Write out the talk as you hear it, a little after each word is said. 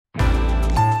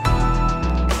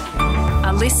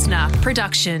listener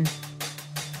production.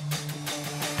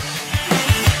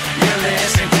 You're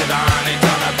listening to the Honey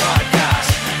Dollar Podcast,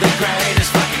 the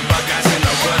greatest fucking podcast in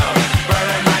the world.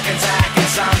 Brother Mike and Zach and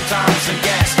sometimes some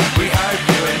guests. We hope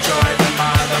you enjoy the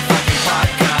motherfucking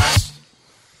podcast.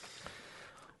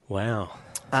 Wow.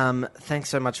 Thanks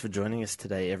so much for joining us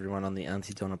today, everyone, on the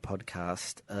Auntie Donna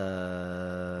podcast.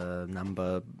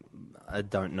 Number, I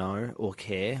don't know or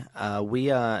care. We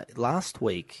are, last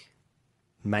week,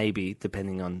 maybe,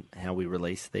 depending on how we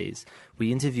release these,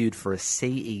 we interviewed for a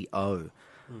CEO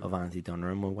of Auntie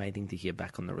Donna, and we're waiting to hear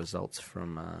back on the results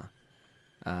from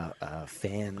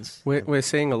fans. We're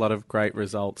seeing a lot of great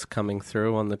results coming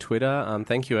through on the Twitter.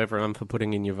 Thank you, everyone, for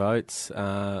putting in your votes.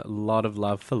 A lot of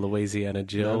love for Louisiana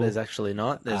Jill. No, there's actually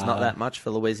not. There's not that much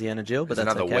for Louisiana Jill, but There's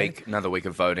that's okay. another week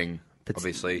of voting,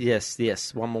 obviously.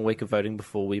 Yes. One more week of voting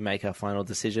before we make our final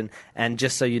decision. And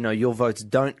just so you know, your votes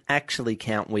don't actually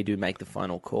count. We do make the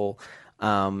final call.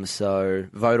 So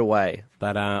vote away.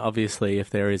 But obviously, if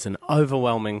there is an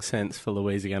overwhelming sense for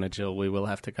Louisiana Jill, we will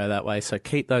have to go that way. So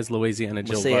keep those Louisiana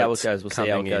Jill We'll see how it votes goes. We'll see how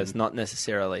it coming goes. in. Not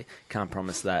necessarily. Can't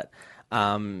promise that.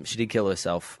 She did kill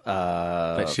herself.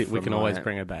 But we from can always my-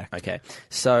 bring her back. Okay.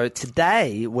 So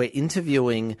today we're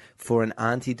interviewing for an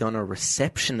Auntie Donna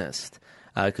receptionist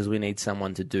because we need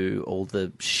someone to do all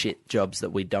the shit jobs that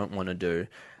we don't want to do.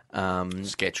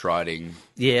 Sketch writing.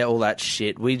 Yeah, all that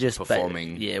shit. We just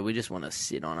Performing. we just want to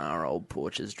sit on our old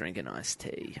porches drinking iced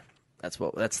tea. That's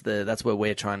where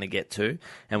we're trying to get to,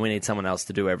 and we need someone else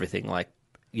to do everything, like,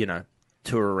 you know,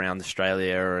 tour around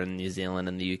Australia and New Zealand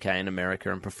and the UK and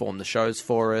America and perform the shows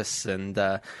for us and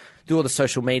do all the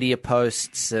social media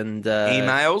posts and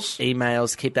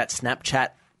emails. Keep that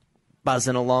Snapchat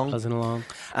buzzing along. Hey,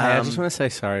 I just want to say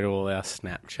sorry to all our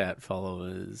Snapchat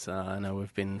followers. I know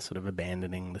we've been sort of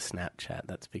abandoning the Snapchat.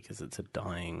 That's because it's a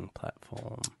dying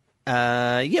platform.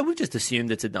 Yeah, we've just assumed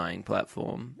it's a dying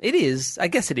platform. It is. I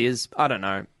guess it is. I don't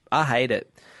know. I hate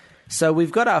it. So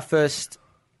we've got our first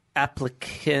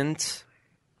applicant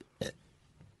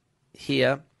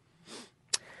here.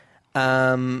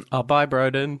 Oh, bye,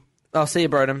 Broden. I'll see you,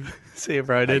 Broden. See you, Hey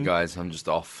Broden. guys, I'm just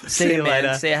off. See you, man.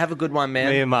 later. See you. Have a good one, man.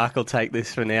 Me and Mark will take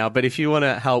this for now. But if you want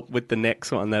to help with the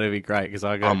next one, that'd be great because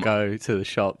I got to go to the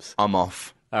shops. I'm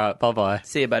off. All right, bye-bye.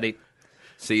 See you, buddy.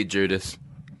 See you, Judas.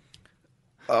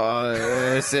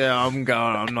 I'm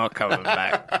going. I'm not coming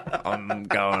back. I'm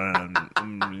going.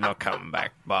 I'm not coming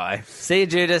back. Bye. See you,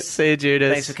 Judas. See you,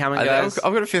 Judas. Thanks for coming, I've guys.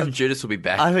 got a feeling Judas will be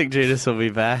back. I think Judas will be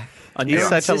back. On He's your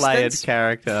such a layered insistence?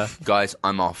 character. Guys,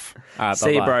 I'm off. All right,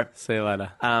 See you, bye-bye. bro. See you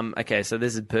later. Okay, so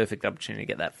this is a perfect opportunity to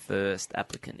get that first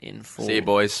applicant in for. See you,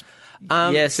 boys.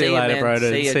 Yeah, see see you you, later, man. Broden.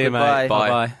 See you, See you, goodbye. mate. Bye.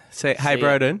 Bye-bye. Hey, See ya.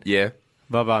 Broden. Yeah.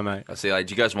 Bye-bye, mate. I'll see you later.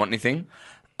 Do you guys want anything?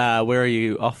 Where are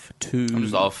you off to? I'm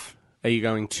just off. Are you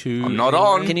going to? I'm not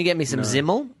on. Can you get me some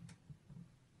Zimmel?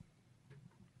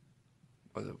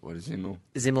 What is Zimmel?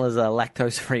 Zimmel is a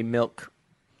lactose-free milk.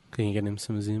 Can you get him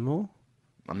some Zimmel?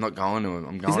 I'm not going to him.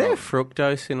 I'm going Is there to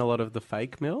fructose in a lot of the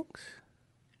fake milks?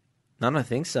 I don't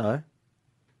think so.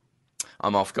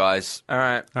 I'm off, guys. All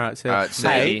right. All right, so All right, see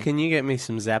hey, you. can you get me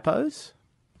some Zappos?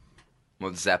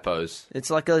 What Zappos? It's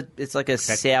like a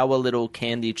sour little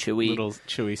candy chewy Little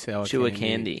chewy sour chewer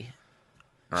candy.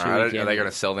 All Chewy right, are candy. they going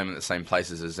to sell them at the same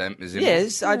places as Zimmel? Yeah,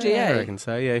 it's IGA. I reckon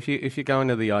so. Yeah, if you go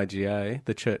into the IGA,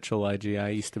 the Churchill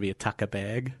IGA used to be a tucker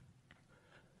bag.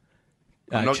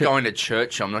 I'm not going to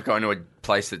church. I'm not going to a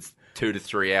place that's 2 to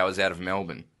 3 hours out of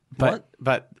Melbourne. But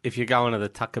if you're going to the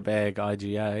tucker bag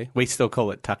IGA, we still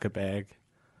call it tucker bag.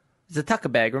 It's a tucker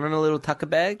bag. Remember the little tucker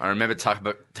bag? I remember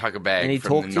Tucker And Bag he from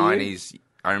talked the to you? 90s.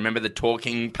 I remember the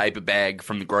talking paper bag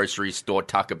from the grocery store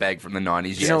Tucker Bag from the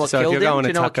 90s. Do you know what So if killed you're him? going Do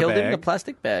you to know what tucker killed him? bag- The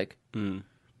plastic bag.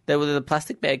 The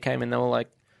plastic bag came in. They were like,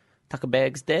 tucker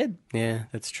bag's dead. Yeah,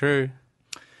 that's true.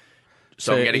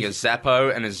 So I'm So getting if- a Zappo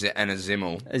and a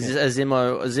Zimmel. A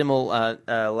Zimmel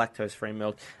lactose-free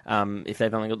milk. If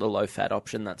they've only got the low-fat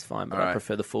option, that's fine. But All I right.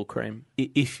 prefer the full cream.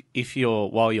 If you're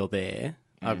while you're there,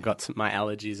 I've got my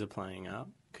allergies are playing up.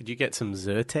 Could you get some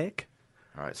Zyrtec?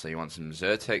 All right, so you want some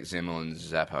Zyrtec, Zimmel, and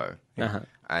Zappo. Uh-huh.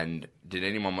 And did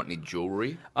anyone want any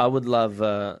jewellery? I would love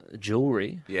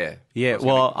jewelry. Yeah. Yeah, I was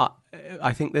gonna-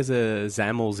 I think there's a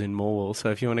Zamels in Morwell, so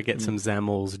if you want to get some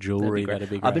Zamels jewellery, that'd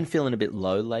be great. I've been feeling a bit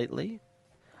low lately.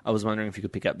 I was wondering if you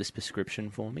could pick up this prescription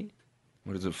for me,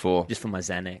 What is it for? just for my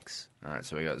Xanax. All right,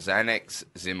 so we got Xanax,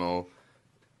 Zimmel,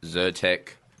 Zyrtec,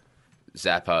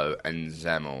 Zappo, and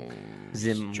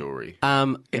Zamel's jewellery.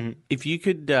 If you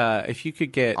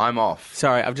could get, I'm off.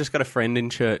 sorry, I've just got a friend in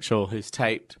Churchill who's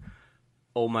taped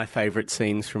all my favourite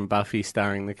scenes from Buffy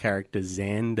starring the character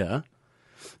Xander.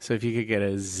 So if you could get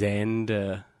a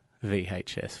Xander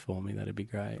VHS for me. That'd be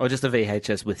great. Or just a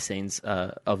VHS with scenes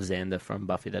of Xander from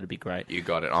Buffy. That'd be great. You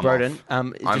got it. I'm Broden,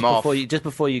 off. just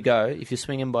before you go, if you're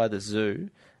swinging by the zoo,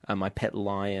 my pet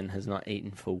lion has not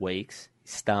eaten for weeks.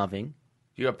 He's starving.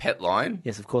 You got a pet lion?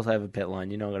 Yes, of course I have a pet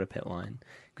lion. You know I got a pet lion.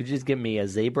 Could you just give me a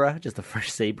zebra, just a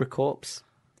fresh zebra corpse?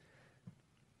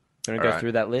 You want to go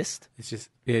through that list? It's just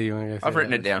you want to go? I've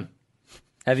written it down.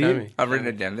 Have Show you? me. I've written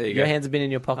it down. There you Your go. hands have been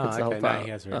in your pockets the whole okay, no, time. he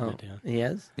has written it down. He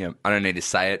has? Yeah, I don't need to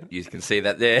say it. You can see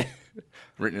that there.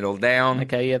 Written it all down.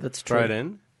 Okay, yeah, that's true.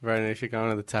 Broden, if you're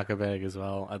going to the tucker bag as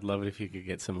well, I'd love it if you could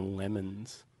get some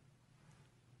lemons.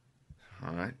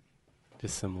 All right.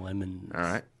 Just some lemons. All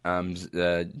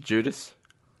right. Judas.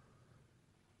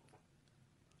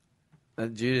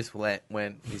 Judas went.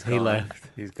 He's He gone. left.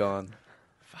 He's gone.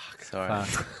 Fuck. Sorry.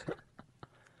 Fuck.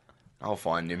 I'll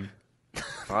find him.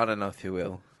 I don't know if you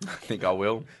will. I think I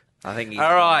will. I think. He's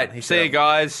All right. gone. He's See you gone.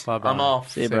 guys. Bye-bye. I'm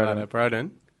off. See you, See you later,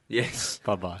 Broden. Yes.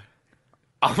 Bye-bye.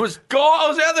 I was gone. I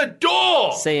was out the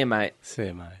door. See you, mate. See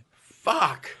you, mate.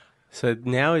 Fuck. So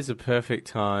now is a perfect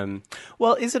time.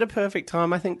 Well, is it a perfect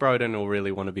time? I think Broden will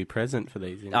really want to be present for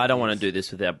these interviews. I don't want to do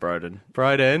this without Broden.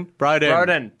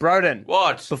 Broden.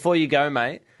 What? Before you go,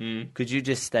 mate, could you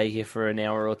just stay here for an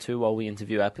hour or two while we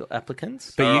interview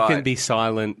applicants? But you All can right. be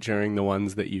silent during the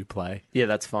ones that you play. Yeah,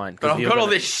 that's fine. But I've got all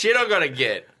this shit I've got to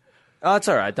get. Oh, it's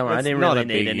all right. Don't worry. I That's didn't not really a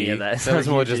need biggie. any of that. That was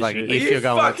more just like Are if you you're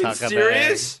going to fucking tucker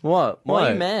serious? What? Why are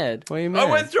What? you mad? What are you I mad?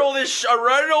 went through all this. I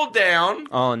wrote it all down.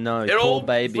 Oh no, It poor all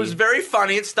baby. was very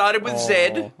funny. It started with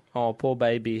Z. Oh, poor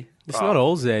baby. It's not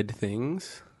all Z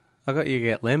things. I got you to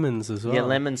get lemons as well. Yeah,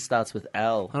 lemon starts with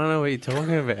L. I don't know what you're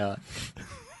talking about.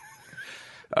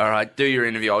 All right, do your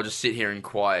interview. I'll just sit here in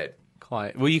quiet.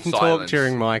 Quite. Well, you can talk Silence.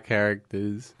 during my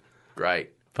characters,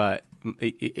 Great. but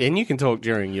and you can talk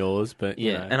during yours. But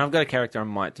you Yeah, know. and I've got a character I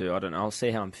might do. I don't know. I'll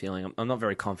see how I'm feeling. I'm not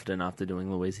very confident after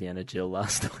doing Louisiana Jill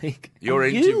last week. You're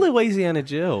you into Louisiana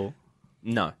Jill.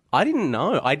 No. I didn't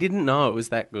know. I didn't know it was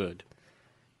that good.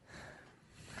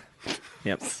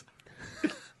 Yep.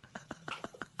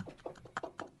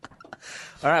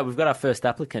 All right, we've got our first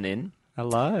applicant in.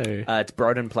 Hello. It's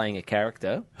Broden playing a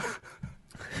character.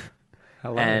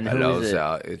 Hello. And who Hello, is it?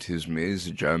 sir. It is me,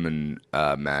 the German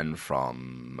man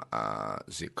from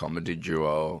the comedy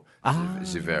duo,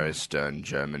 the very stern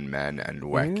German man and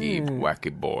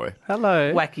wacky boy.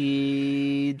 Hello.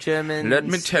 Wacky German. Let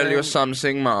me tell you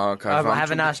something, Mark. I want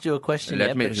haven't to- asked you a question Let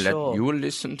yet, me but let sure. you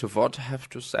listen to what I have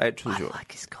to say to I you.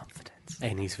 like his confidence.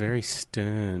 And he's very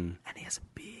stern. And he has a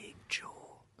big jaw.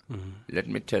 Let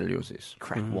me tell you this.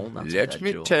 Crack walnuts with Let that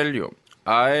me jaw. tell you.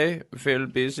 I will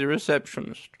be the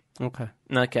receptionist. Okay.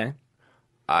 Okay.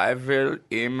 I will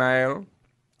email.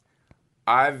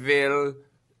 I will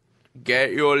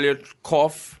get your little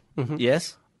cough.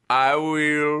 Yes? I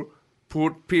will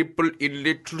put people in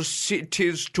little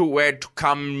cities to where to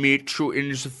come meet you in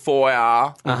the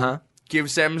foyer. Uh-huh.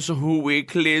 Give them the Who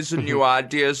Weekly, the new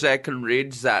ideas, they can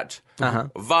read that. Uh-huh.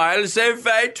 While they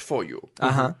wait for you.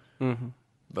 Uh-huh.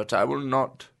 But I will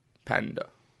not pander.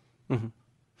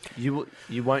 You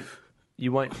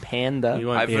won't pander. You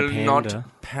won't I be a will panda.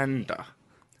 not pander.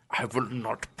 I will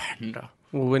not pander.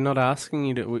 Well, we're not asking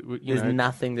you to. You There's know,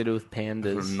 nothing to do with I will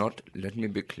pandas. not, let me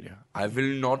be clear. I will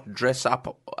not dress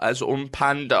up as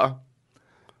panda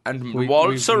and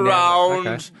waltz we've never- around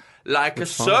okay. like a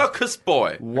fine. circus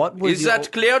boy. What was Is your-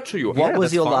 that clear to you? What Yeah,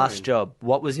 was that's your fine. last job?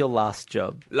 What was your last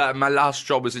job? Like my last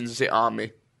job was in the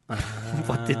army.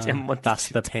 What did That's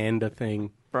the panda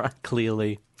thing. Right.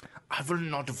 Clearly. I will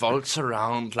not waltz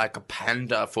around like a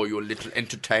panda for your little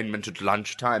entertainment at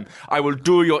lunchtime. I will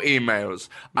do your emails.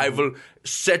 I will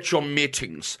set your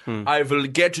meetings. I will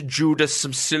get Judas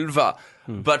some silver.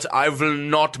 But I will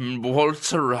not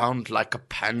waltz around like a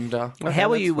panda.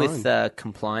 How are you that's with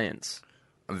compliance?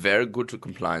 I'm very good to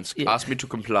compliance. Ask me to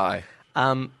comply.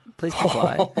 Please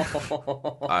comply.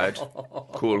 Alright,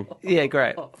 cool. Yeah,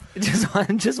 great.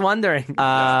 I'm just wondering.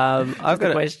 I've got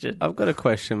a question. I've got a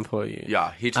question for you.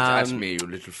 Yeah, hit it at me, you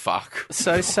little fuck.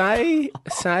 So say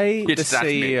the It's that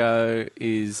me. CEO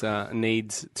is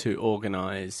needs to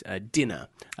organise a dinner,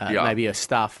 Yeah. maybe a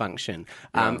staff function.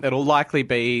 It'll likely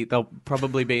be they'll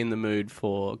probably be in the mood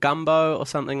for gumbo or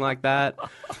something like that,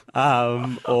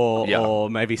 or Yeah. or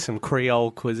maybe some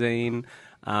Creole cuisine.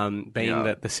 Being Yeah.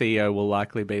 that the CEO will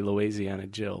likely be Louisiana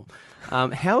Jill.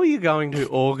 How are you going to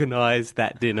organise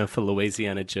that dinner for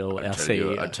Louisiana Jill, our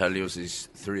CEO? I tell you these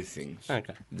three things.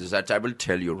 Okay. That I will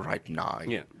tell you right now.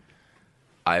 Yeah.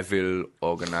 I will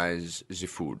organize the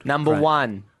food. Number Right.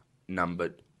 one.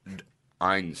 Number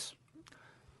eins.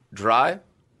 Dry.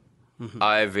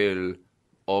 I will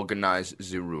organize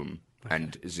the room.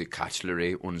 and the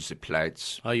cutlery and the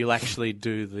plates. Oh, you'll actually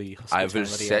do the I hospitality will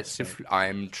set the. aspect. I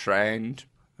am trained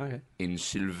Okay. in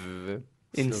silver,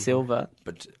 In silver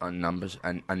but on numbers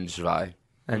and zwei.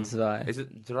 and zwei. Is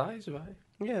it drei, zwei?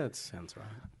 Yeah, that sounds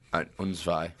right. And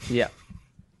zwei. Yeah.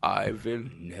 I will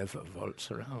never waltz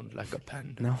around like a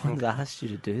panda. No one's asked you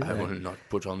to do I will that. not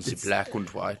put on the black and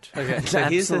white. Okay, so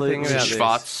here's the thing Absolutely. The about this.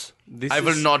 schwarz. This I will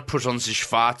is- not put on the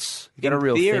schwarz. Get a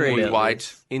real theory, thing about white.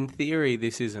 this. In theory,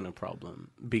 this isn't a problem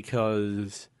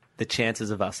because The chances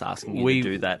of us asking you We-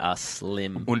 to do that are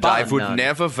slim. And Bar I would none.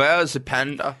 never wear the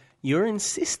panda. your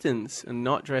insistence on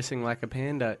not dressing like a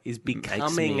panda is Makes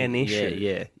becoming me- an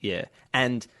issue. Yeah.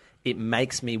 And it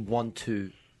makes me want to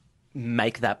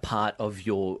make that part of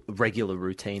your regular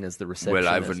routine as the receptionist.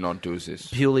 Well, I would not do this.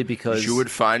 Purely because You would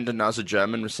find another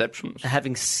German receptionist.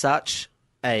 having such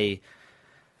a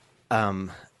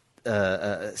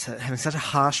having such a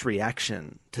harsh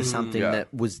reaction to something Yeah.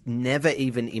 that was never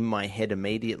even in my head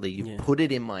immediately. You put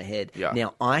it in my head. Yeah.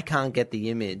 Now I can't get the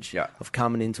image Yeah. of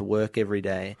coming into work every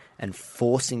day and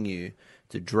forcing you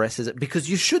to dress as it, because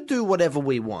you should do whatever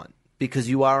we want because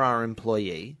you are our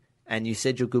employee and you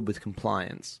said you're good with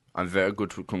compliance. I'm very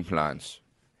good with compliance.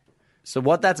 So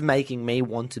what that's making me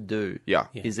want to do Yeah.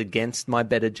 is against my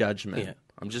better judgment. Yeah.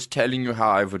 I'm just telling you how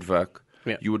I would work.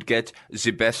 Yeah. You would get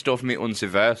the best of me and the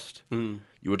worst. You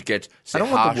would get the I don't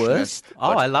want the harshness. worst.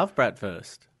 Oh, but I love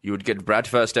bratwurst. You would get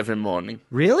bratwurst every morning.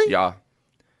 Really? Yeah.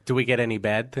 Do we get any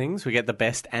bad things? We get the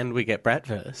best and we get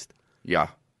bratwurst. Yeah.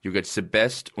 You get the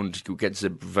best and you get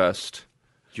the worst.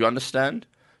 Do you understand?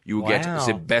 You get Wow.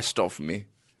 the best of me.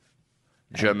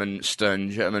 German,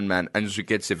 stern German man. And you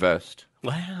get the worst.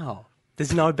 Wow.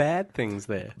 There's no bad things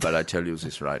there. But I tell you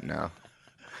this right now.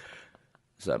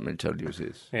 So I'm going to tell you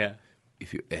this. Yeah.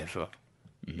 If you ever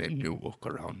made me walk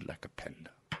around like a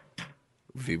panda,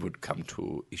 we would come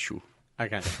to issue.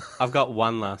 Okay. I've got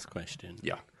one last question.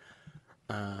 Yeah.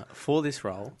 For this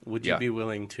role, would you Yeah. be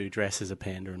willing to dress as a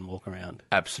panda and walk around?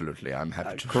 Absolutely. I'm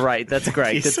happy to. Great, that's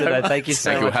great. you so Thank you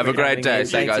so Thank much. you. Have a for great having day. me.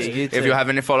 See you Thank guys. you If you have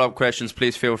any follow-up questions,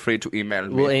 please feel free to email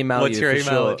me. We'll email What's you your for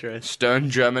email sure. address?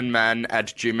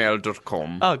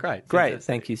 sterngermanman@gmail.com. Oh, great. Great, Fantastic.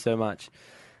 thank you so much.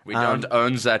 We don't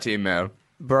own that email.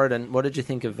 Broden, what did you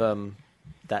think of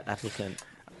that applicant?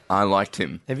 I liked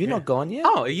him. Have you not gone yet?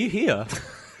 Oh, are you here?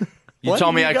 You Why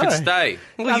told me didn't I you could go? stay.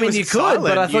 Well, I mean, was you could,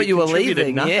 but I thought you were contributed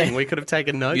leaving, Nothing. yeah. We could have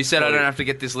taken notes. You said I for don't have to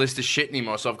get this list of shit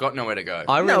anymore, so I've got nowhere to go.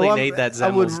 I really No, need that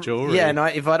I would- Zammel's jewelry. Yeah, and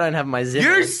if I don't have my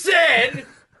zipper, You said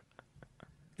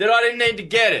that I didn't need to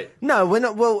get it. no, we're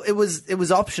not. Well, it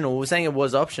was optional. We were saying it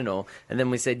was optional, and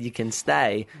then we said you can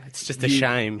stay. It's just a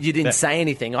shame. You didn't that- say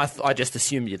anything. I just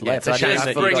assumed you'd Yeah, left. it's a I didn't shame know that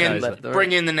if you you chose left.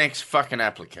 Bring in the next fucking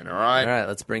applicant, all right? All right,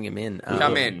 let's bring him in.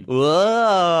 Come in.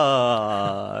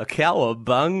 Whoa,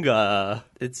 cowabunga.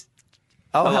 It's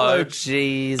hello, Hello.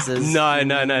 Jesus. No.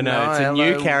 It's a hello.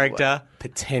 new character,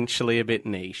 potentially a bit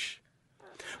niche.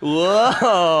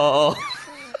 Whoa.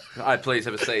 All right, please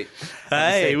have a seat.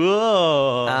 Hey,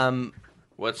 whoa.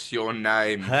 What's your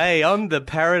name? Hey, I'm the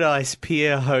Paradise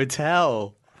Pier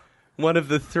Hotel. One of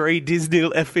the 3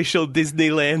 official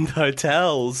Disneyland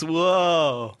hotels.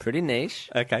 Whoa. Pretty niche.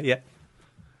 Okay, yeah.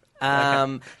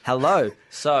 Hello.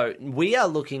 So we are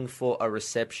looking for a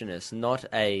receptionist, not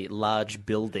a large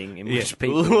building in which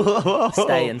people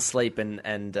stay and sleep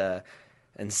and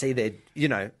see their,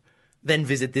 then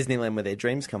visit Disneyland where their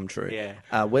dreams come true.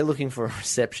 Yeah. We're looking for a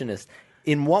receptionist.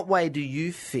 In what way do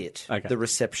you fit Okay. the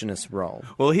receptionist role?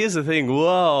 Well, here's the thing.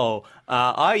 Whoa.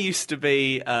 I used to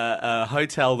be a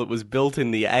hotel that was built in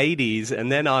the 80s,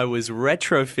 and then I was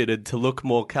retrofitted to look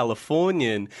more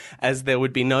Californian, as there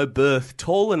would be no berth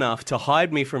tall enough to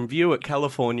hide me from view at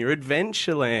California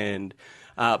Adventureland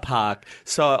Park.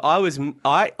 So I was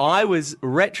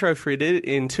retrofitted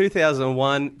in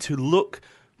 2001 to look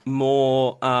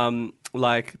more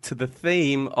like to the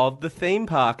theme of the theme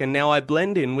park, and now I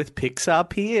blend in with Pixar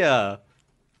Pier.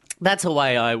 That's a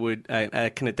way I would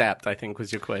can adapt, I think,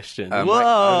 was your question. I've Whoa!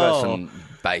 got some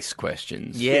base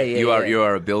questions. Yeah. You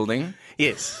are a building.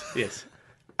 Yes.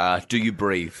 Do you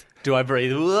breathe? Do I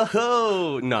breathe?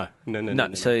 Whoa! No.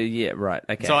 No. So yeah, right.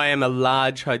 Okay. So I am a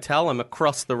large hotel. I'm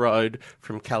across the road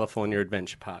from California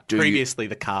Adventure Park. you- Previously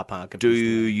the car park of Do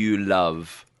Disneyland. you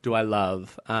love? Do I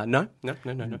love? No.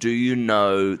 Do you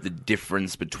know the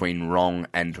difference between wrong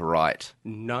and right?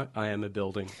 No, I am a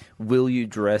building. Will you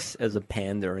dress as a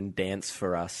panda and dance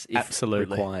for us if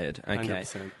Absolutely. required? Okay.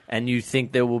 100%. And you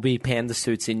think there will be panda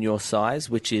suits in your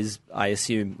size, which is, I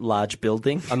assume, large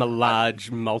building? I'm a large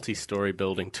multi-story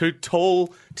building, too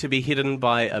tall to be hidden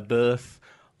by a berth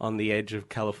on the edge of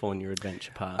California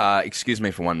Adventure Park. Excuse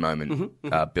me for one moment.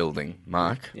 Building,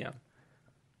 Mark. Yeah.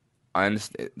 I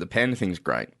understand the panda thing's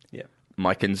great. Yeah.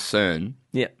 My concern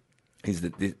Yeah. is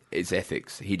that it's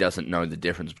ethics. He doesn't know the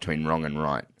difference between wrong and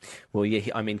right. Well,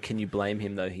 yeah. I mean, can you blame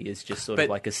him though? He is just sort of But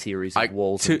like a series of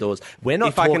walls to- and doors. We're not.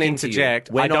 If I can talking to you.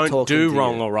 interject, We're I not don't talking do to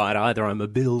wrong you. or right either. I'm a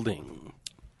building.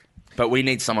 But we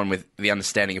need someone with the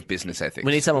understanding of business ethics.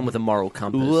 We need someone with a moral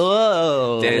compass.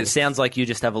 Whoa! And it There's- sounds like you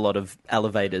just have a lot of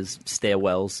elevators,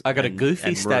 stairwells. I got a and- Goofy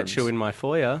and statue rooms. in my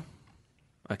foyer.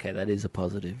 Okay, that is a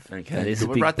positive. Okay, That is a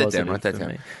We'll big write that positive down. Write that for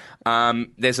down. me.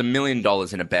 There's $1 million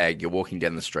in a bag. You're walking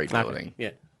down the street building.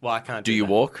 Yeah. Well, I can't. Do you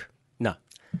that. walk? No.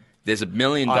 There's $1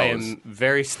 million. I am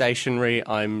very stationary.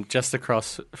 I'm just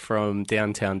across from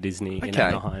downtown Disney in Okay.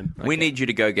 Anaheim. We need you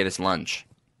to go get us lunch.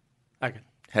 Okay.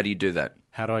 How do you do that?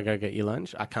 How do I go get you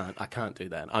lunch? I can't do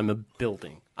that. I'm a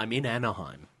building. I'm in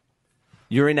Anaheim.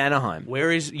 You're in Anaheim. Where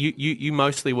is you? You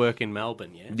mostly work in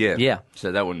Melbourne, yeah? Yeah. Yeah.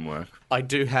 So that wouldn't work. I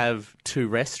do have 2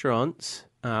 restaurants.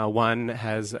 One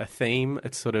has a theme.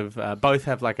 It's sort of both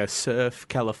have like a surf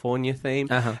California theme,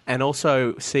 and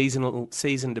also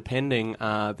season depending.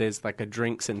 There's like a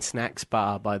drinks and snacks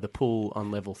bar by the pool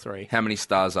on level 3. How many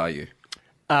stars are you?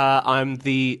 I'm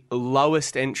the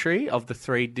lowest entry of the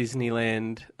 3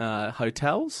 Disneyland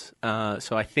hotels,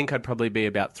 so I think I'd probably be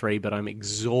about 3, but I'm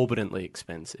exorbitantly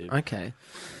expensive. Okay.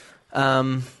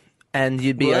 And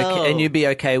you'd be Whoa. okay. And you'd be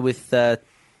okay with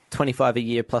 $25 a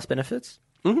year plus benefits.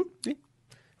 Yeah.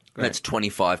 That's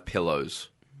 25 pillows.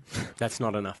 That's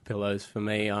not enough pillows for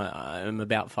me. I'm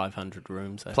about 500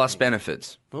 rooms. I Plus think.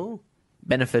 benefits. Oh,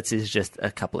 Benefits is just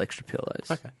a couple extra pillows.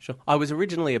 okay, sure. I was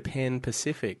originally a Pan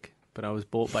Pacific, but I was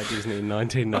bought by Disney in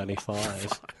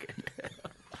 1995.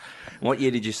 What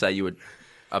year did you say you were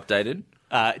updated?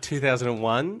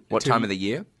 2001. What time of the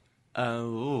year?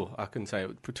 I couldn't say.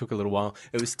 It took a little while.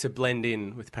 It was to blend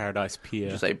in with Paradise Pier.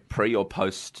 Did you say pre or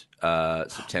post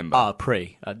September?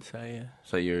 Pre, I'd say, yeah.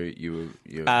 So you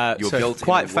were So built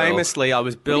quite in the world. famously, I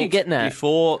was built you getting at?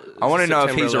 before. I want to know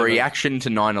if September he's a 11th. reaction to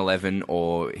 9/11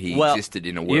 or he Well, existed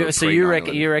in a world. so you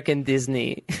reckon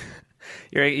Disney?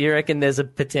 You reckon there's a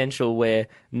potential where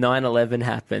 9/11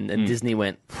 happened and Disney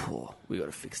went, we got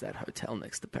to fix that hotel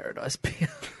next to Paradise Pier.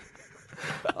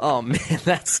 Oh man,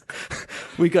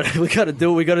 we got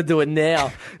to do it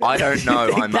now. I don't know.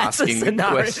 You think I'm that's a asking the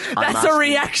scenario? question. That's a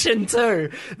reaction too.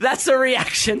 That's a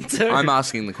reaction too. I'm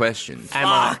asking the questions.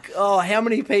 Fuck! Oh, how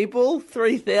many people?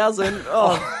 3,000.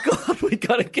 Oh God, we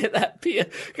got to get that pier.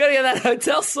 Got to get that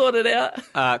hotel sorted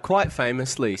out. Quite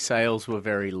famously, sales were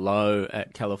very low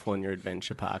at California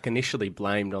Adventure Park, initially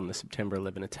blamed on the September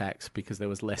 11 attacks because there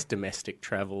was less domestic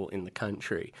travel in the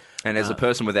country. And as a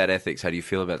person without ethics, how do you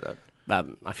feel about that?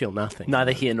 I feel nothing.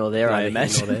 Neither here nor there, I Neither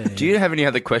here nor imagine. there. Do you have any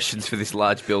other questions for this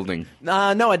large building? No,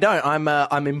 I don't.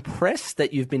 I'm impressed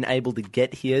that you've been able to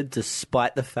get here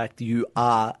despite the fact you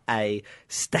are a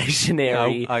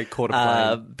stationary. I caught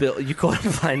a plane. You caught a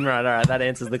plane, right? All right, that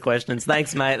answers the questions.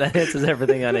 Thanks, mate. That answers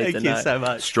everything I need to Thank know. you so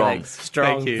much. Strong. Thanks.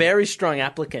 Strong, Thank you. very strong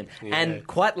applicant, and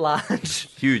quite large,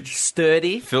 Huge.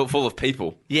 sturdy. Full of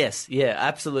people. Yes, yeah,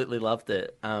 absolutely loved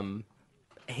it.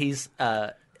 He's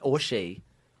or she,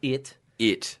 it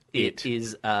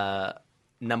is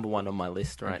number 1 on my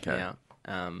list right Okay.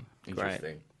 now. Interesting.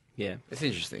 Great. Yeah. It's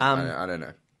interesting. Um, I don't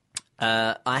know.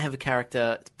 I have a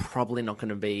character. It's probably not going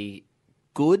to be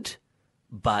good,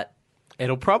 but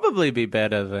It'll probably be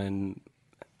better than,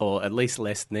 or at least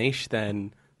less niche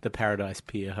than, the Paradise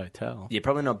Pier Hotel. yeah,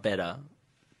 probably not better.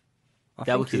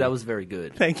 Thank you. That was very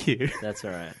good. Thank you. That's all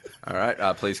right. All right.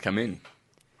 Please come in.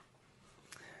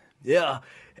 Yeah.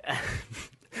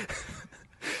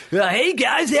 Hey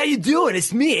guys, how you doing?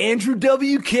 It's me, Andrew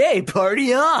WK.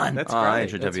 Party on! That's Oh, great.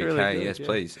 Andrew That's WK. really good, Yes, yeah.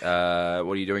 please. What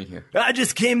are you doing here? I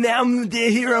just came down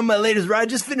here on my latest ride. I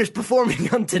just finished performing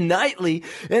on Tonightly,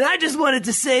 and I just wanted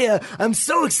to say I'm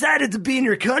so excited to be in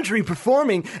your country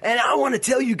performing, and I want to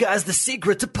tell you guys the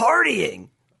secret to partying.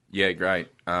 Yeah, great.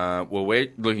 Well,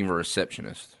 we're looking for a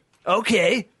receptionist.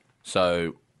 Okay.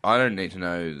 So I don't need to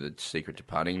know the secret to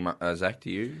partying, Zach, do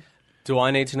you? Do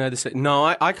I need to know this? No,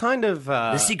 I kind of...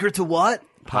 The secret to what?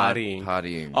 partying.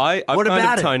 Partying. I've What kind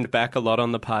about of it? toned back a lot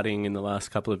on the partying in the last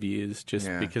couple of years just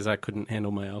Yeah. because I couldn't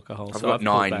handle my alcohol. I've so got I've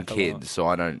pulled 9 back a lot. kids, so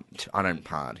I don't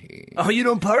party. Oh, you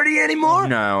don't party anymore?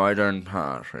 No, I don't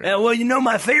party. Well, you know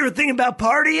my favorite thing about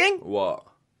partying? What?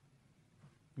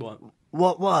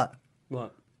 What? What?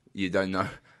 You don't know?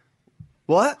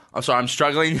 What? I'm sorry, I'm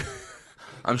struggling.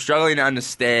 I'm struggling to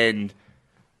understand.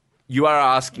 You are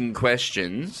asking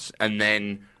questions, and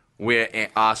then we're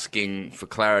asking for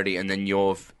clarity, and then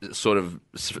you're sort of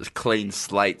clean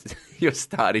slate. You're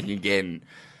starting again.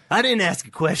 I didn't ask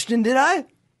a question, did I?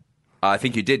 I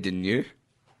think you did, didn't you?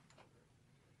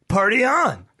 Party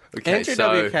on. Okay, Andrew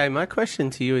so WK, my question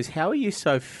to you is, how are you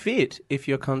so fit if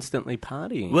you're constantly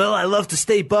partying? Well, I love to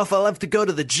stay buff. I love to go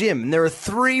to the gym. And there are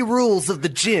 3 rules of the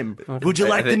gym. Would you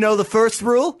like to know the first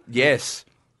rule? yes.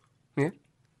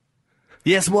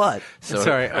 Yes, what? So,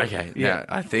 Sorry, Okay. yeah. Now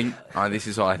I think this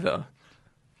is either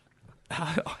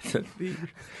the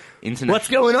internet. What's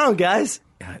going on, guys?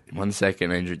 1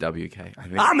 second, Andrew WK.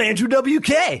 I'm Andrew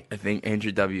WK. I think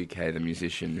Andrew WK, the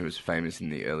musician who was famous in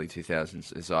the early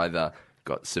 2000s, has either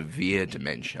got severe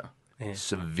dementia,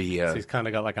 severe, So he's kind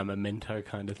of got like a memento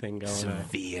kind of thing going on.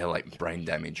 severe like brain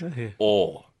damage,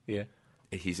 or Yeah.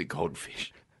 he's a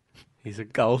goldfish. He's a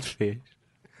goldfish.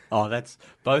 Oh, that's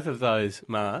both of those,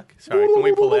 Mark. Sorry, can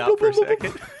we pull out for a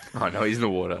second? Oh no, he's in the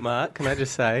water. Mark, can I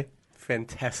just say,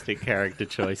 fantastic character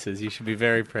choices. You should be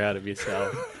very proud of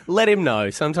yourself. Let him know.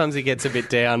 Sometimes he gets a bit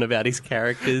down about his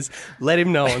characters. Let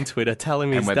him know on Twitter. Tell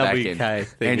him he's we're back WK. in. Think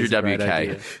Andrew is a great WK.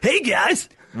 idea. Hey, guys.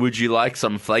 Would you like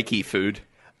some flaky food?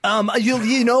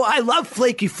 You know, I love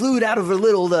flaky fluid out of a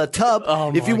little tub.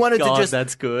 Oh, if you my wanted God, to just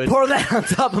that's good. pour that on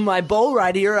top of my bowl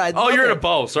right here, I'd Oh, love you're in it. a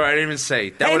bowl. Sorry, I didn't even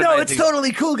see. That Hey, would've no, made it's things-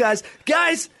 totally cool, guys.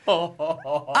 Guys,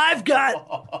 I've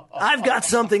got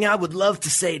something I would love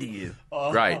to say to you.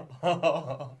 Right.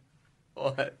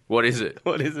 What is it?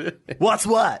 What is it? What's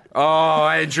what? Oh,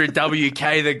 Andrew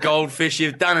WK, the goldfish,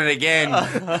 you've done it again.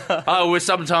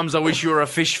 Sometimes I wish you were a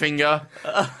fish finger.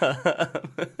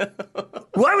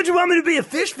 Why would you want me to be a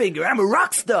fish finger? I'm a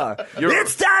rock star. You're-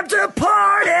 It's time to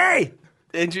party.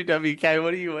 Andrew WK,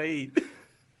 what do you eat?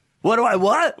 What do I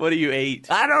what? What do you eat?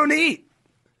 I don't eat.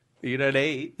 You don't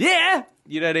eat? Yeah.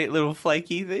 You don't eat little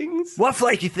flaky things? What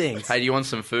flaky things? Hey, do you want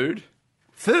some food?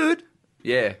 Food?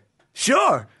 Yeah.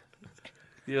 Sure.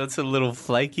 You want some little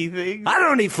flaky things? I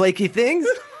don't eat flaky things.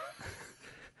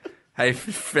 Hey,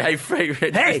 Frank.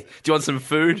 Hey. Do you want some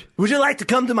food? Would you like to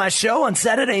come to my show on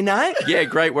Saturday night? Yeah,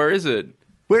 great. Where is it?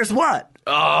 Where's what?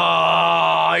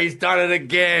 Oh, he's done it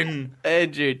again.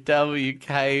 Andrew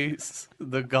WK's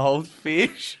the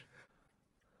goldfish.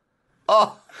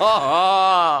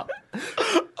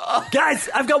 Guys,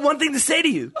 I've got one thing to say to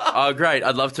you. Oh, great.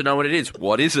 I'd love to know what it is.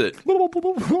 What is it?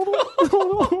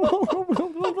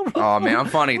 Oh, man, I'm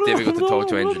finding it difficult to talk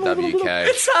to Andrew WK.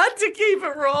 It's hard to keep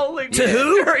it rolling. To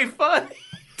who? Very funny.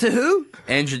 To who?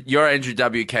 You're Andrew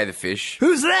WK the fish.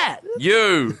 Who's that?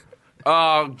 You.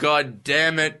 Oh, God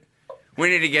damn it. We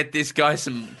need to get this guy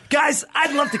some... Guys,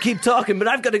 I'd love to keep talking, but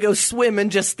I've got to go swim and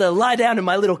just lie down in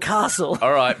my little castle.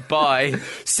 All right, bye.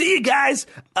 See you guys.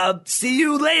 See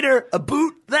you later. A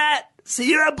boot that. See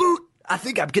you a boot. I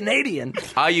think I'm Canadian.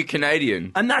 Are you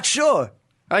Canadian? I'm not sure.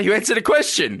 Oh, you answered a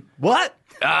question. What?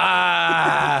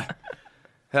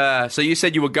 So you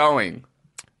said you were going.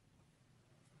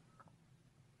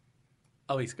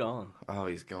 Oh, he's gone. Oh,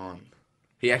 he's gone.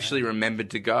 He actually remembered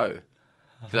to go.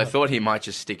 Because I thought he might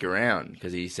just stick around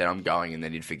because he said, I'm going, and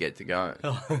then he'd forget to go.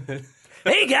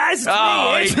 Hey guys, it's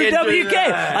Oh, me, he did Andrew do WK.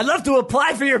 that. I'd love to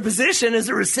apply for your position as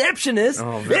a receptionist.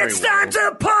 Oh, very It's time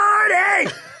to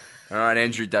party! All right,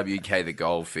 Andrew WK, the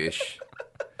goldfish.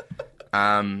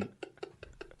 Are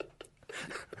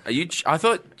you?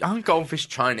 Aren't goldfish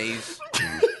Chinese?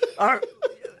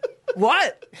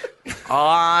 What?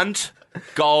 Aren't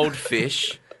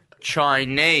goldfish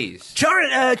Chinese?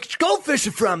 Goldfish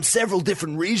are from several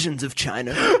different regions of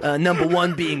China. Number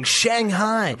one being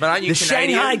Shanghai. But aren't you the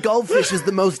Canadian? Shanghai goldfish is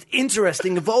the most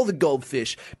interesting of all the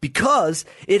goldfish because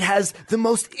it has the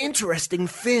most interesting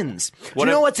fins. Do you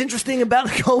know what's interesting about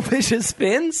the goldfish's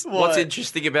fins? What's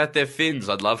interesting about their fins?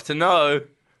 I'd love to know.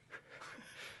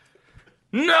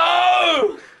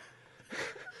 No!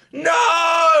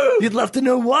 No! You'd love to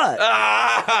know what?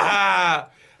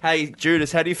 Hey,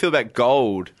 Judas, how do you feel about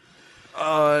gold?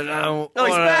 Oh, no. Oh,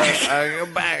 he's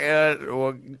back.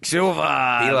 Silver.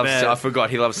 He loves. I forgot.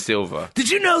 He loves silver. Did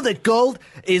you know that gold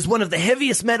is one of the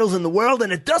heaviest metals in the world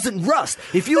and it doesn't rust?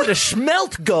 If you were to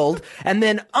smelt gold and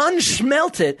then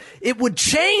unsmelt it, it would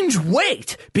change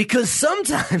weight because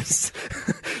sometimes...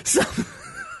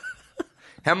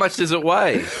 How much does it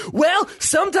weigh? Well,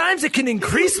 sometimes it can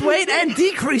increase weight and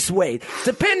decrease weight,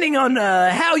 depending on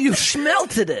how you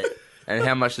smelted it. And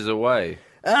how much does it weigh?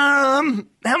 How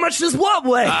much does what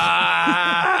weigh?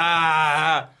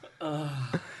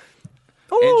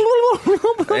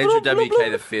 Andrew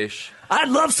WK the fish. I'd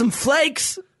love some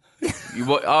flakes.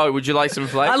 Would you like some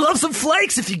flakes? I'd love some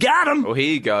flakes if you got them. Well,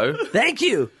 here you go. Thank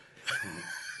you.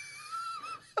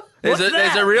 There's What's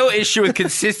there's that? a real issue with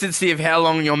consistency of how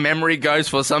long your memory goes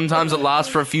for. Sometimes it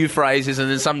lasts for a few phrases, and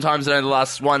then sometimes it only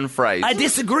lasts one phrase. I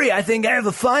disagree. I think I have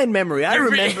a fine memory. I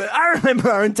remember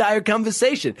our entire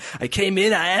conversation. I came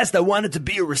in, I asked, I wanted to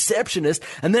be a receptionist,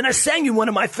 and then I sang you one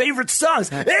of my favorite songs.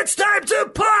 It's time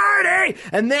to party!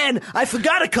 And then I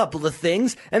forgot a couple of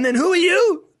things, and then who are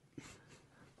you?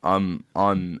 I'm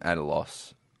at a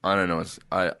loss. I don't know.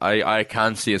 I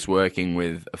can't see us working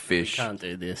with a fish. Can't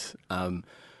do this.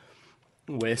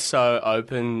 We're so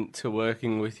open to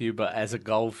working with you, but as a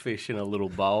goldfish in a little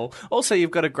bowl. Also,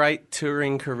 you've got a great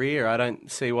touring career. I don't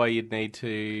see why you'd need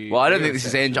to. Well, I don't think this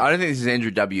is Andrew. I don't think this is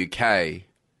Andrew WK.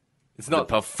 It's The not.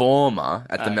 performer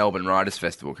at the Melbourne Writers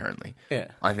Festival currently.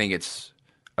 Yeah. I think it's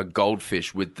a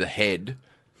goldfish with the head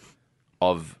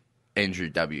of Andrew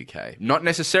WK. Not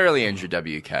necessarily Andrew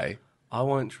WK. I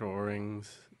want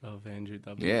drawings of Andrew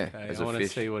WK. Yeah, as I a want to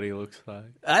fish. see what he looks like.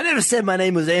 I never said my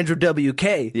name was Andrew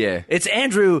WK. Yeah. It's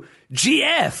Andrew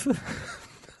GF.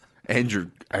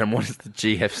 Andrew, and what does the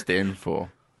GF stand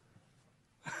for?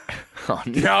 Oh,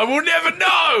 no, we'll never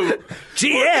know!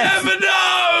 GF. Never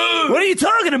know! What are you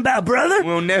talking about, brother?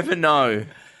 We'll never know.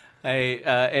 Hey,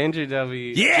 Andrew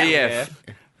W. Yeah. GF.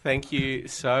 Thank you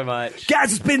so much.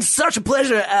 Guys, it's been such a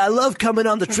pleasure. I love coming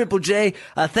on the Triple J.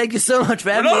 Thank you so much for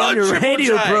having me not on on your Triple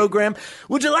radio J. program.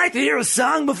 Would you like to hear a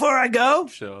song before I go?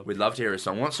 Sure. We'd love to hear a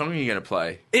song. What song are you going to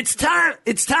play? It's time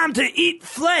to eat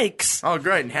flakes. Oh,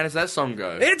 great. And how does that song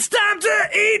go? It's time to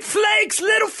eat flakes,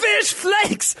 little fish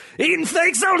flakes. Eating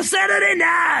flakes on a Saturday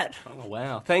night. Oh,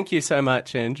 wow. Thank you so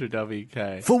much, Andrew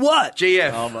WK. For what?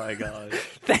 GF. Oh, my God.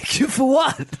 Thank you for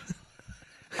what?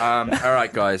 All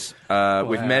right, guys.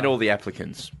 We've met all the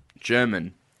applicants.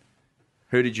 German.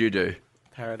 Who did you do?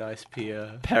 Paradise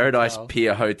Pier. Paradise Hotel.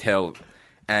 Pier Hotel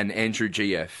and Andrew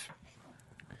GF.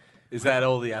 Is that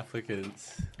all the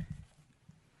applicants?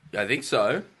 I think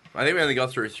so. I think we only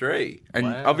got through 3. And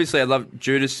Wow. obviously I love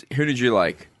Judas. Who did you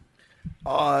like?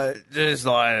 Oh, just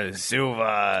like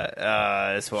silver.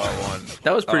 That's what I want.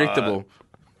 That was predictable.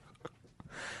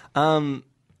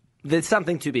 There's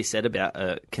something to be said about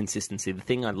consistency. The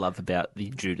thing I love about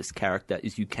the Judas character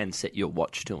is you can set your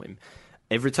watch to him.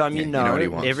 Every time you know, know what he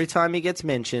wants. every time he gets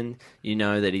mentioned, you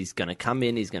know that he's going to come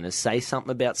in, he's going to say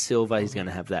something about silver, he's going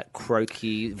to have that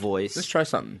croaky voice. Let's try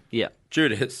something. Yeah.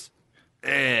 Judas,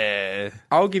 Yeah,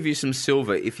 I'll give you some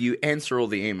silver if you answer all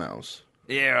the emails.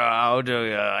 yeah, I'll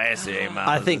do answer email.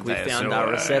 I think we found our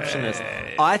receptionist.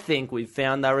 I think we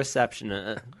found our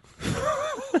receptionist.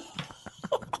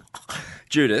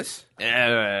 Judas,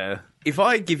 Yeah, if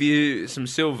I give you some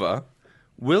silver,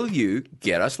 will you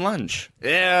get us lunch?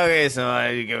 yeah. Okay, so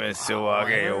you give me silver.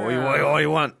 Okay, what do you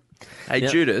want? Hey,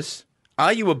 Yep. Judas,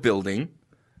 are you a building?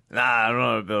 Nah, I'm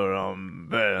not a builder.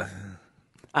 But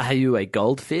Are you a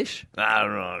goldfish? I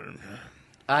don't know.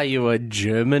 Are you a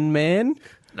German man?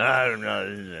 I don't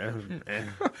know.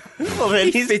 Well,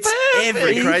 then He fits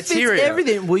every He fits criteria.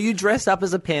 everything. Will you dress up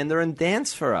as a panda and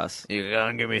dance for us? You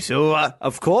gonna give me silver?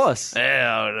 Of course.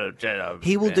 Yeah, I'll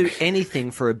He will do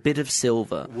anything for a bit of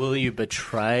silver. Will you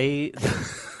betray the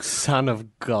Son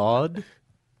of God?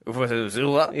 For some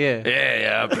silver? Yeah.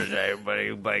 Yeah, I betray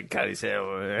everybody cut his head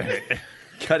off.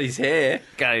 Cut his hair.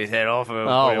 Cut his head off. Oh,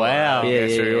 wow. Yeah.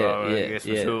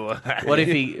 What if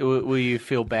he? Will you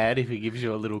feel bad if he gives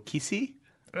you a little kissy?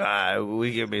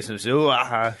 We give me some silver.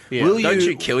 Yeah. Will Don't you-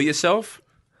 you kill yourself?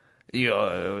 You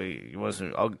want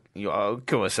some? I'll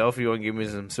kill myself. You want to give me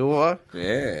some silver?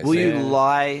 Yeah. Will you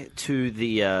lie to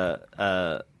the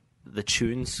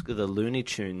Looney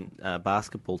Tune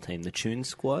basketball team, the Tune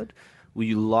Squad? Will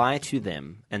you lie to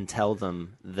them and tell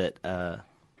them that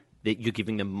you're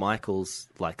giving them Michael's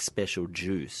like special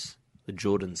juice, the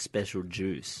Jordan special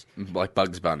juice? Like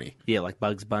Bugs Bunny. Yeah, like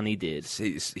Bugs Bunny did.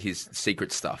 His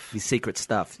secret stuff. His secret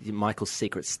stuff, Michael's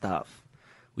secret stuff.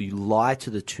 Will you lie to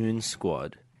the Tune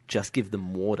Squad? Just give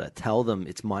them water. Tell them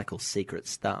it's Michael's secret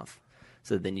stuff,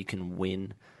 so then you can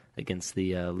win against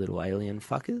the little alien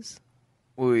fuckers.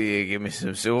 Will you give me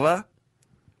some silver?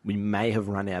 We may have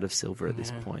run out of silver at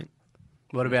this point.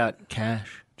 What about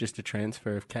cash? Just a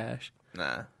transfer of cash.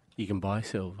 Nah, You can buy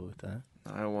silver with that.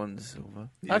 I don't want the silver.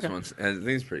 I think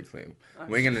it's pretty clear.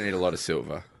 We're going to need a lot of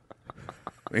silver.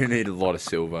 We're going to need a lot of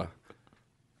silver.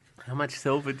 How much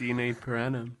silver do you need per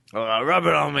annum? Rub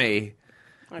it on me.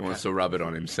 He wants to rub it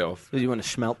on himself. Do you want to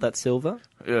smelt that silver?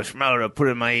 Smell it. Put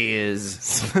it in my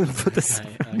ears.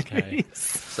 Okay.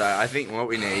 So I think what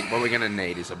we're going to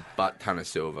need is a butt ton of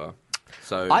silver.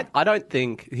 So I don't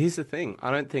think. Here's the thing.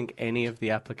 I don't think any of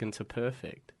the applicants are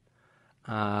perfect,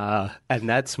 and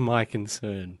that's my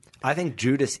concern. I think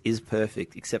Judas is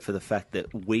perfect, except for the fact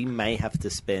that we may have to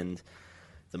spend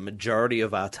the majority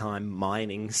of our time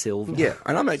mining silver. Yeah,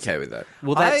 and I'm okay with that.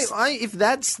 Well, that's If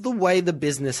that's the way the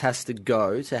business has to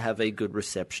go to have a good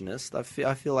receptionist, I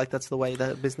feel like that's the way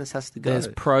that business has to go. there's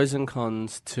pros and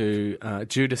cons to.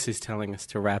 Judas is telling us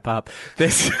to wrap up.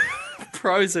 There's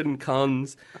pros and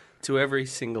cons to every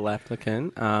single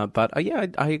applicant. But yeah,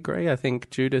 I agree. I think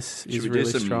Judas is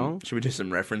really strong. Should we do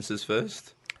some references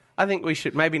first? I think we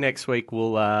should. Maybe next week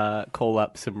we'll call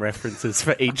up some references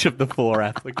for each of the 4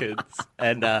 applicants,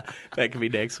 and that can be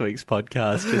next week's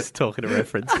podcast. Just talking to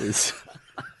references.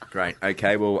 Great.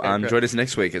 Okay, well, join us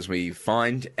next week as we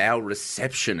find our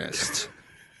receptionist.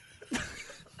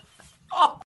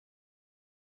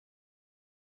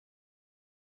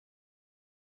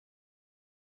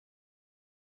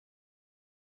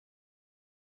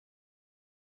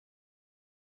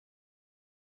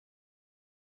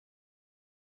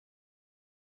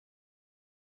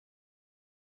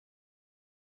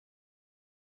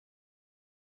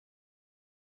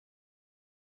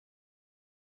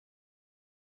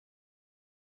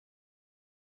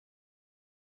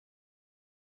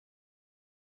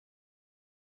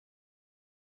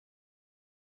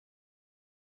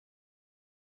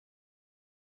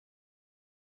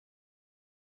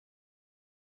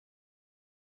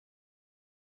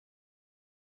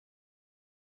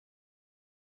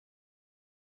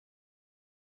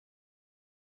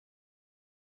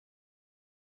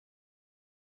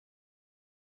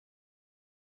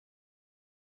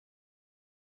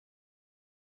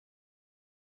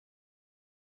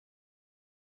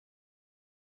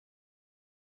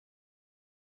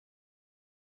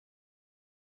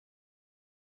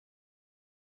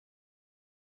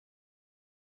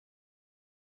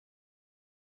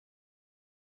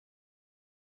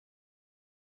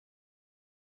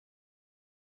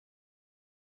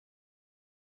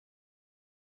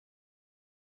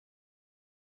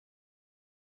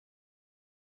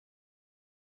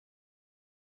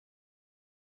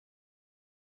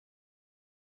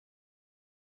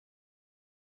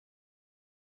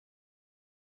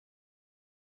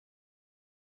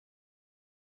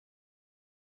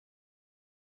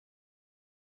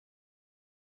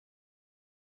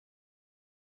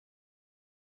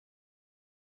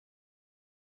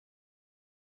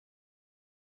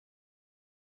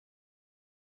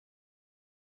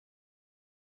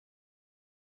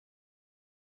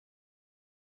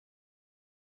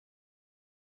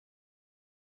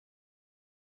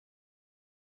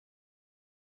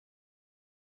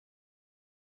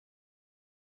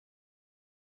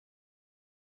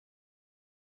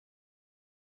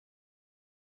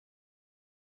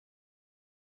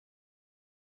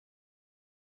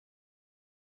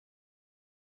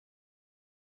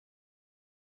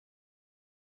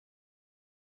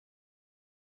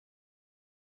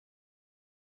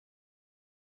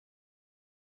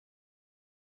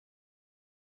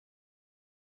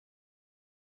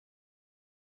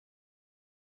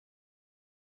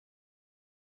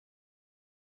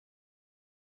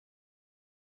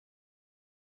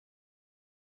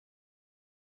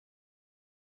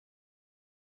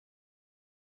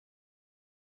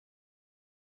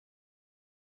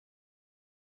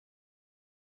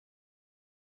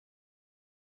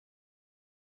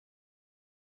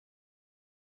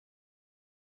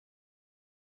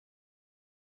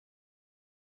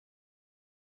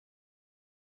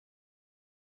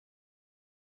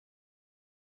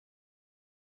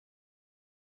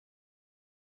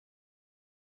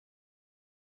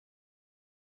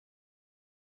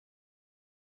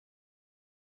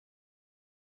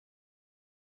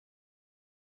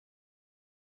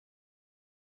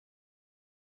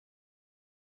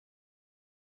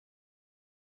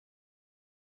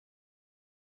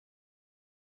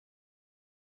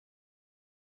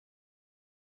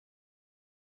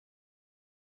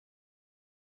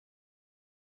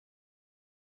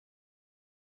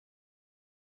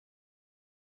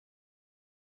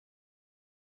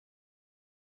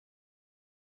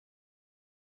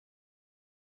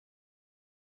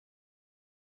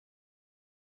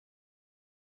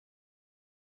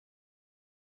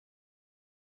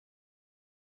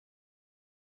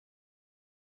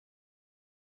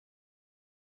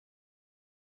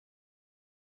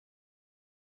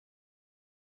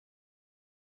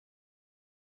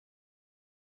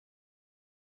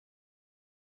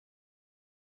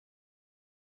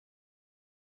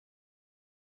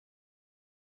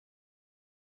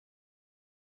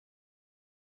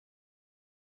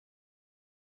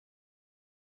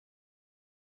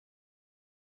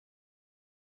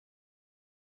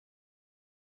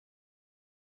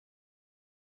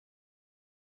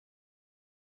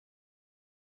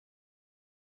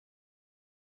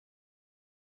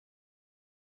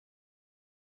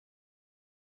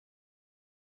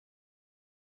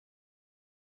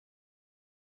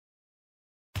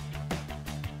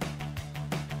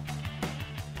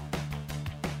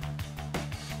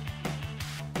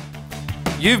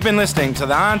 You've been listening to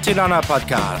the Auntie Donna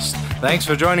podcast. Thanks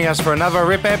for joining us for another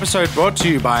RIP episode brought to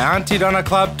you by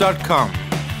AuntieDonnaClub.com.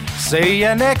 See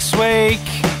you next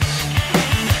week.